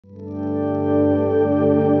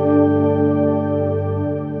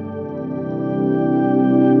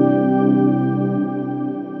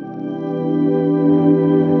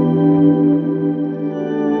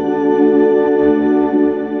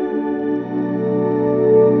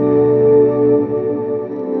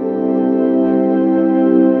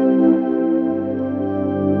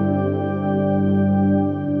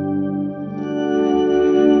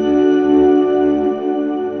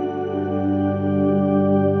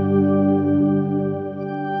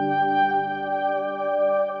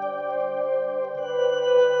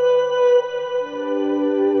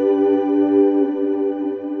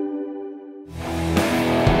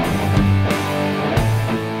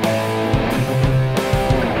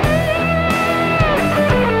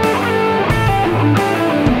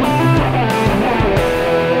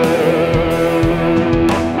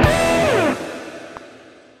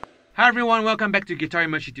everyone, welcome back to Guitar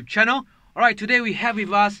Image YouTube channel. Alright, today we have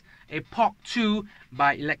with us a POG2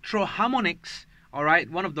 by Electro Harmonix.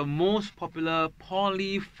 Alright, one of the most popular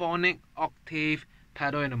polyphonic octave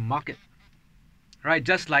pedal in the market. Right,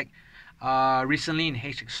 just like recently in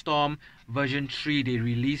HX Stomp version 3, they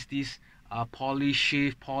released this poly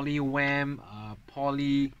shift, poly wham,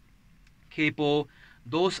 poly capo.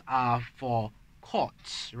 Those are for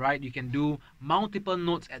chords, right? You can do multiple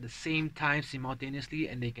notes at the same time simultaneously,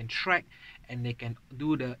 and they can track and they can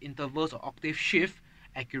do the intervals or octave shift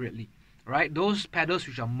accurately, right? Those pedals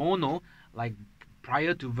which are mono, like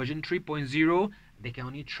prior to version 3.0, they can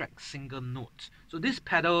only track single notes. So this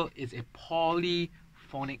pedal is a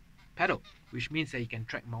polyphonic pedal, which means that you can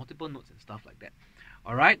track multiple notes and stuff like that.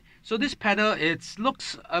 All right, so this pedal, it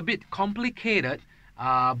looks a bit complicated,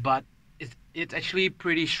 but it's actually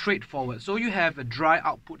pretty straightforward. So you have a dry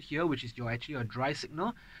output here, which is actually your dry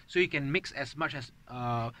signal. So you can mix as much as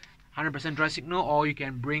 100% dry signal, or you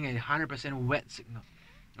can bring a 100% wet signal.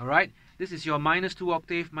 All right, this is your -2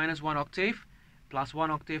 octave, -1 octave,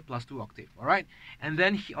 +1 octave, +2 octave. All right, and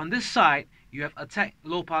then on this side you have attack,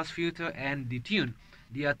 low pass filter, and detune.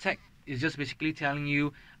 The attack is just basically telling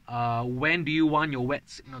you when do you want your wet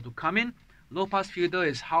signal to come in. Low pass filter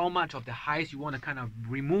is how much of the highs you want to kind of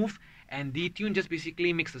remove, and detune just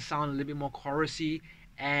basically makes the sound a little bit more chorusy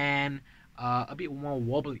and a bit more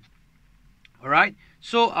wobbly. Alright,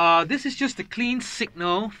 so this is just a clean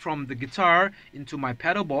signal from the guitar into my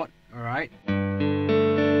pedal board. Alright.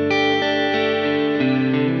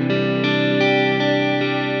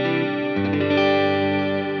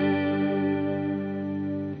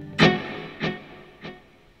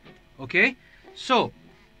 Okay, so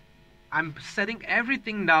I'm setting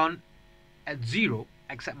everything down at 0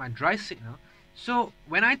 except my dry signal. So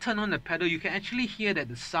when I turn on the pedal, you can actually hear that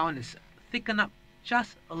the sound is thickened up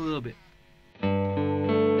just a little bit.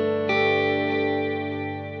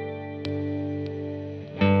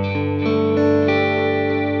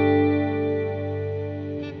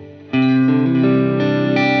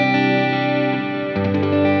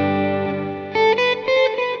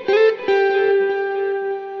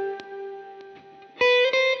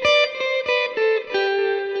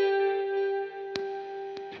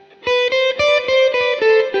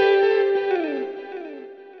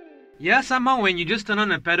 Yeah, somehow when you just turn on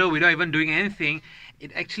the pedal without even doing anything,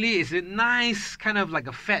 it actually is a nice kind of like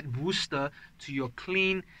a fat booster to your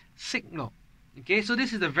clean signal. Okay, so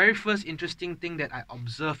this is the very first interesting thing that I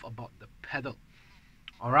observed about the pedal.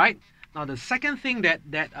 Alright, now the second thing that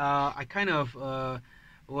I kind of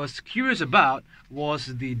was curious about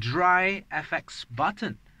was the dry FX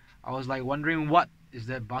button. I was like wondering, what is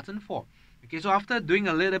that button for? Okay, so after doing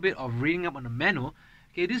a little bit of reading up on the manual,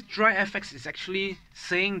 okay, this dry FX is actually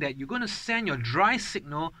saying that you're going to send your dry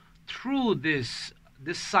signal through this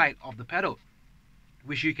side of the pedal,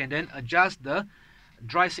 which you can then adjust the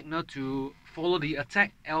dry signal to follow the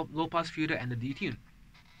attack, low pass filter, and the detune.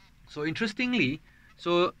 So interestingly,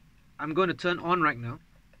 so I'm going to turn on right now.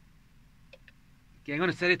 Okay, I'm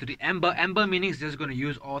going to set it to the amber. Amber meaning it's just going to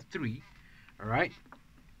use all three. Alright.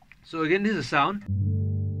 So again, this is the sound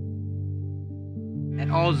at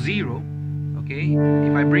all 0. Okay,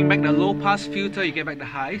 if I bring back the low pass filter, you get back the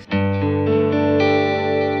highs.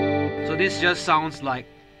 So this just sounds like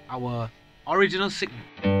our original signal.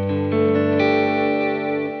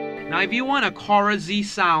 Now if you want a chorusy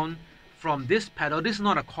sound from this pedal, this is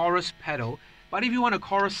not a chorus pedal, but if you want a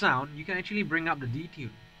chorus sound, you can actually bring up the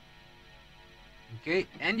detune. Okay,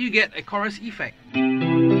 and you get a chorus effect.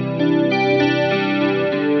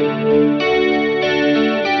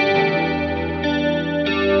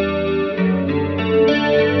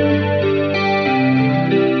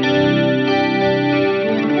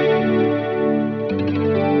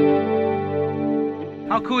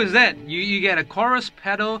 How cool is that? You get a chorus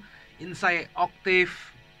pedal inside an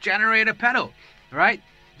octave generator pedal, right?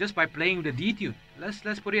 Just by playing the detune.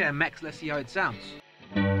 Let's put it at max. Let's see how it sounds.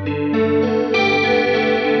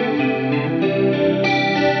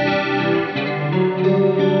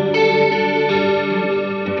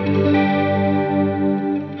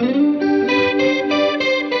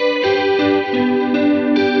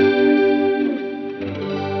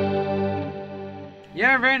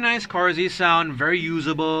 Yeah, very nice chorusy sound, very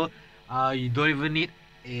usable. You don't even need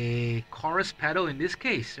a chorus pedal in this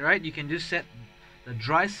case, right? You can just set the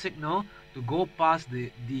dry signal to go past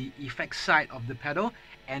the effect side of the pedal,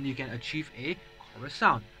 and you can achieve a chorus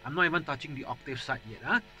sound. I'm not even touching the octave side yet.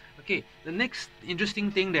 Huh? Okay, the next interesting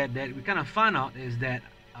thing that we kind of found out is that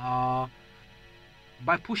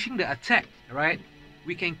by pushing the attack, right,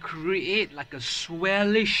 we can create like a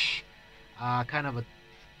swellish kind of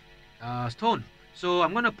a tone. So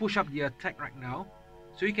I'm going to push up the attack right now,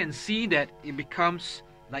 so you can see that it becomes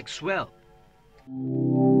like Swell.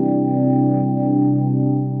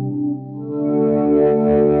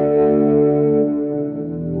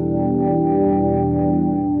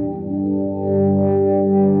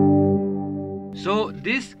 So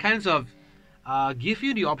this kinds of give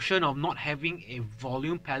you the option of not having a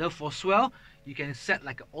volume pedal for Swell. You can set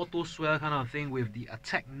like an auto swell kind of thing with the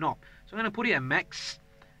attack knob. So I'm going to put it at max.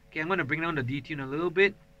 Okay, I'm going to bring down the detune a little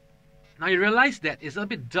bit. Now you realize that it's a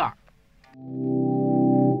bit dark.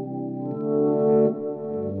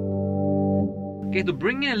 Okay, to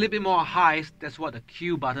bring it a little bit more high, that's what the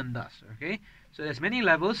Q button does. Okay, so there's many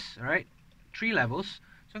levels, alright? 3 levels.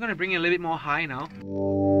 So I'm going to bring it a little bit more high now.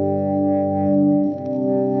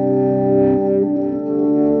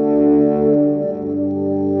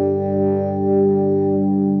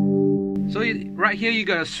 So right here you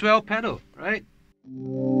got a swell pedal, right?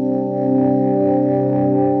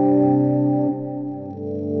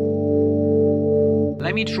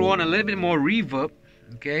 Let me throw on a little bit more reverb,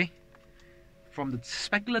 okay, from the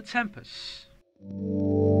Specular Tempus.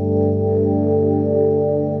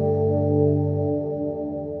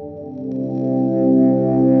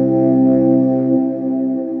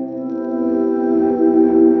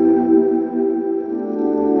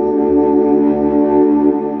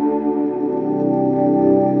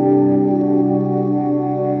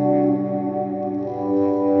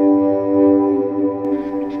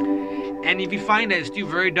 And if you find that it's still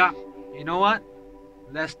very dark, you know what?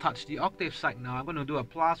 Let's touch the octave side now. I'm going to do a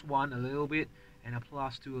 +1 a little bit and a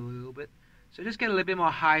 +2 a little bit. So just get a little bit more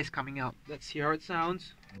highs coming out. Let's hear how it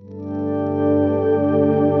sounds.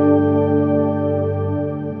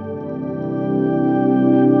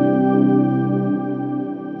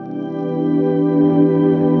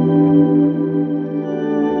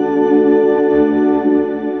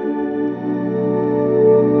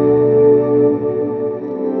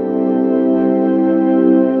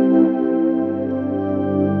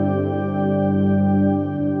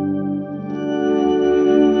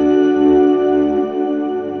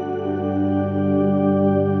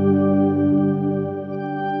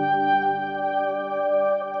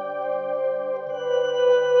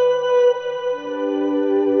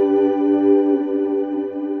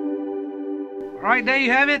 Alright, there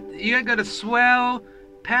you have it. You got a Swell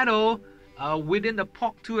pedal within the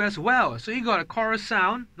POG2 as well. So you got a chorus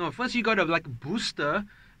sound. No, first you got a like booster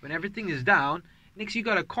when everything is down. Next you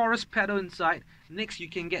got a chorus pedal inside. Next you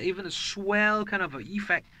can get even a swell kind of an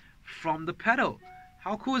effect from the pedal.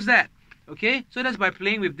 How cool is that? Okay, so that's by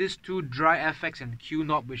playing with these 2 dry FX and Q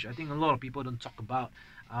knob, which I think a lot of people don't talk about.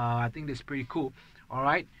 I think that's pretty cool.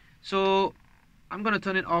 Alright, so I'm gonna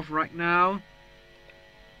turn it off right now.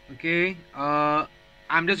 Okay,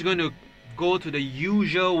 I'm just going to go to the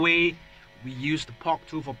usual way we use the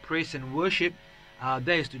POG2 for praise and worship. That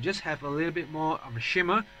is to just have a little bit more of a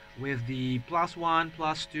shimmer with the +1,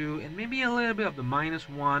 +2, and maybe a little bit of the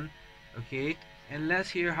 -1. Okay, and let's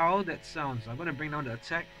hear how that sounds. I'm going to bring down the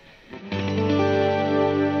attack.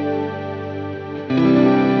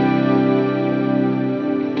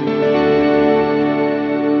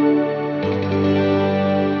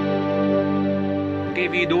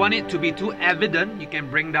 If you don't want it to be too evident, you can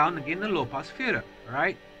bring down again the low pass filter,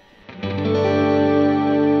 alright?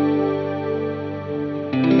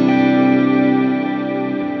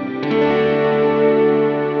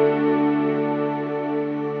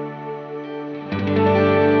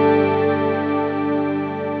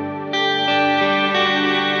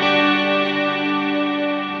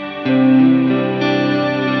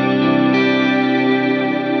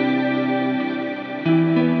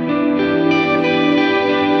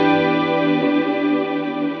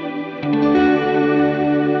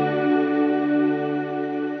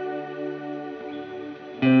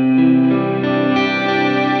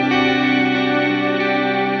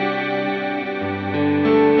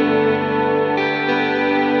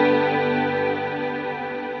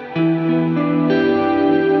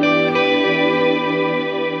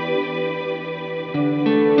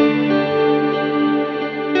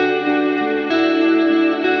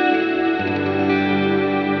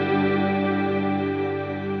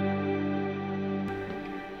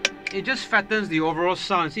 It just fattens the overall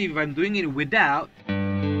sound. See, if I'm doing it without,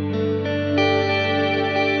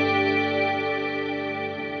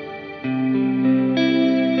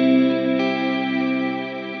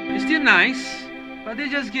 it's still nice, but it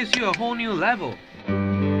just gives you a whole new level.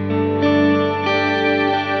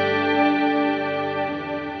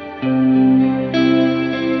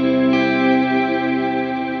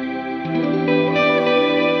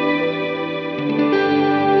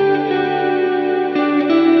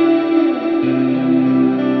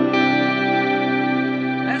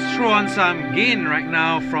 want some gain right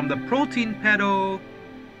now from the protein pedal.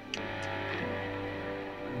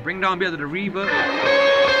 Bring down a bit of the reverb.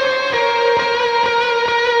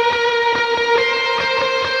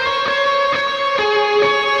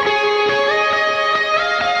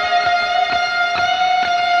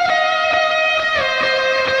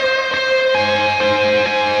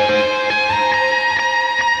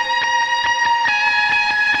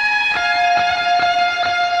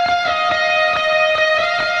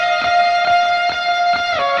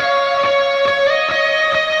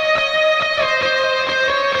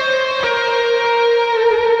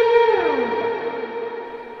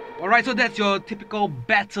 Alright, so that's your typical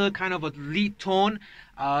better kind of a lead tone,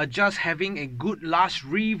 just having a good last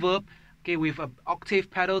reverb, okay, with an octave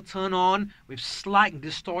pedal turn on, with slight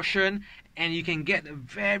distortion, and you can get a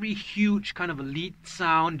very huge kind of a lead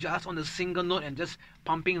sound just on the single note and just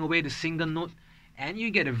pumping away the single note, and you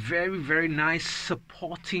get a very, very nice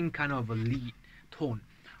supporting kind of a lead tone.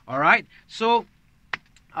 Alright, so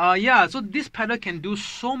yeah, so this pedal can do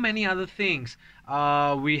so many other things.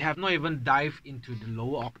 We have not even dived into the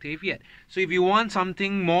lower octave yet. So if you want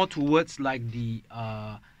something more towards like the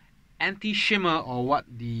anti-shimmer, or what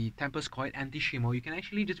the Tempus call it, anti-shimmer, you can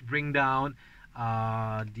actually just bring down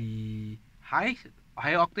the high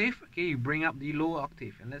octave. Okay, you bring up the lower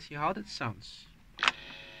octave, and let's see how that sounds.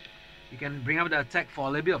 You can bring up the attack for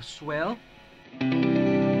a little bit of swell.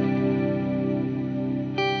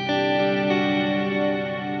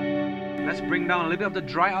 Let's bring down a little bit of the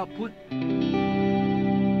dry output.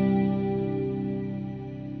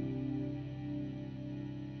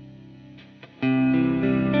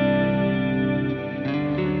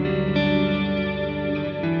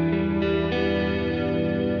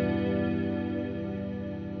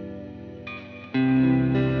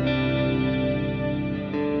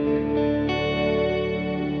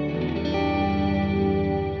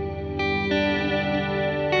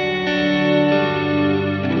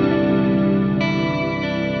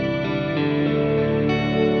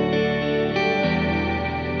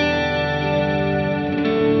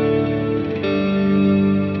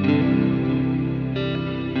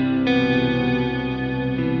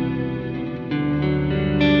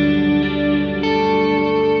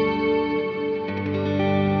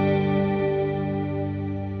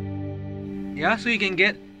 Yeah, so you can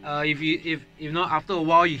get if you know, after a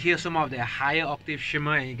while you hear some of the higher octave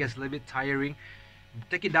shimmer and it gets a little bit tiring,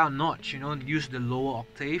 take it down a notch, you know, use the lower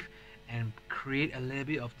octave and create a little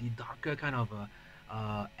bit of the darker kind of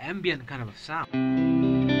a ambient kind of a sound.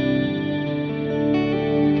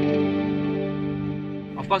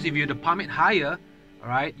 Of course, if you pump it higher,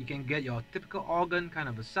 alright, you can get your typical organ kind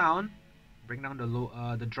of a sound. Bring down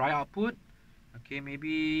the dry output. Okay,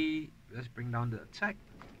 maybe let's bring down the attack.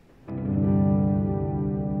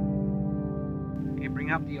 Okay,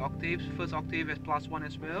 bring up the octaves. First octave as +1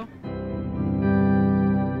 as well.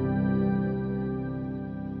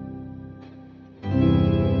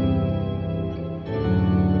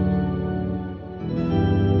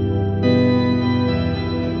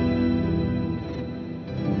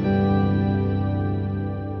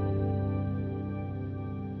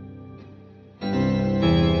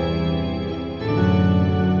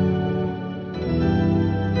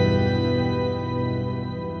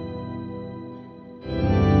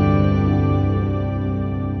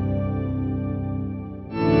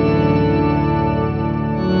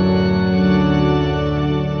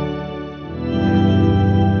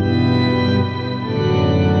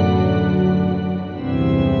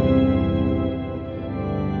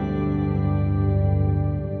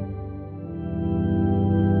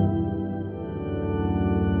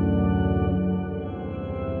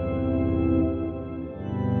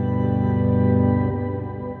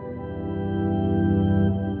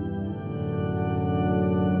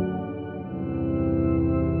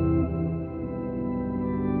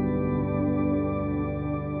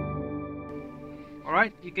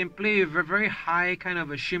 Alright, you can play with a very high kind of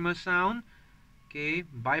a shimmer sound, okay,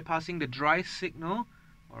 bypassing the dry signal.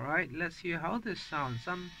 Alright, let's hear how this sounds.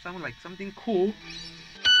 Sound like something cool.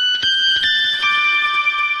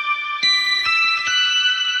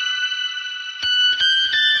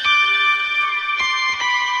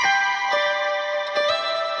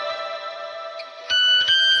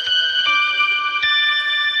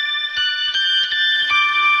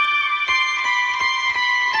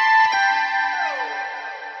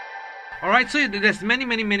 Alright, so there's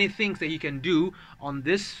many things that you can do on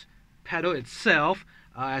this pedal itself,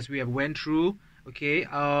 as we have went through. Okay,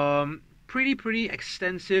 pretty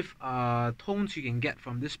extensive tones you can get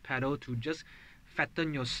from this pedal to just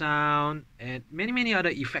fatten your sound, and many other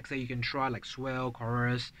effects that you can try, like swell,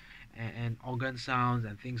 chorus, and organ sounds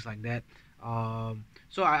and things like that.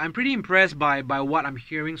 So I'm pretty impressed by what I'm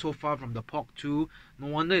hearing so far from the POG2. No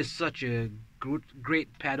wonder it's such a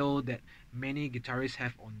great pedal that many guitarists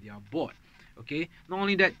have on their board. Okay, not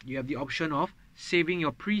only that, you have the option of saving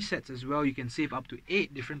your presets as well. You can save up to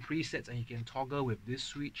 8 different presets, and you can toggle with this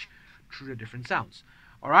switch through the different sounds.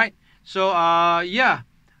 Alright, so yeah,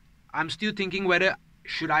 I'm still thinking whether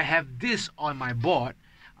should I have this on my board.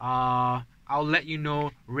 I'll let you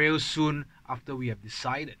know real soon after we have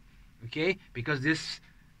decided. Okay, because this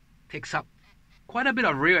takes up quite a bit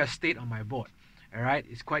of real estate on my board. Alright,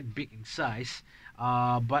 it's quite big in size,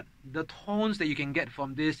 but the tones that you can get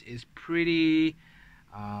from this is pretty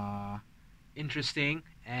interesting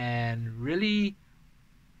and really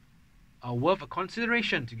worth a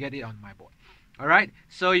consideration to get it on my board. Alright,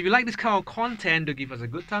 so if you like this kind of content, do give us a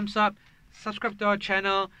good thumbs up, subscribe to our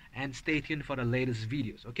channel, and stay tuned for the latest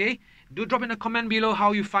videos. Okay, do drop in a comment below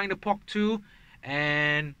how you find the POG2,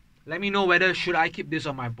 and let me know whether should I keep this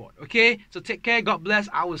on my board. Okay, so take care, God bless,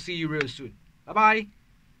 I will see you real soon. Bye bye.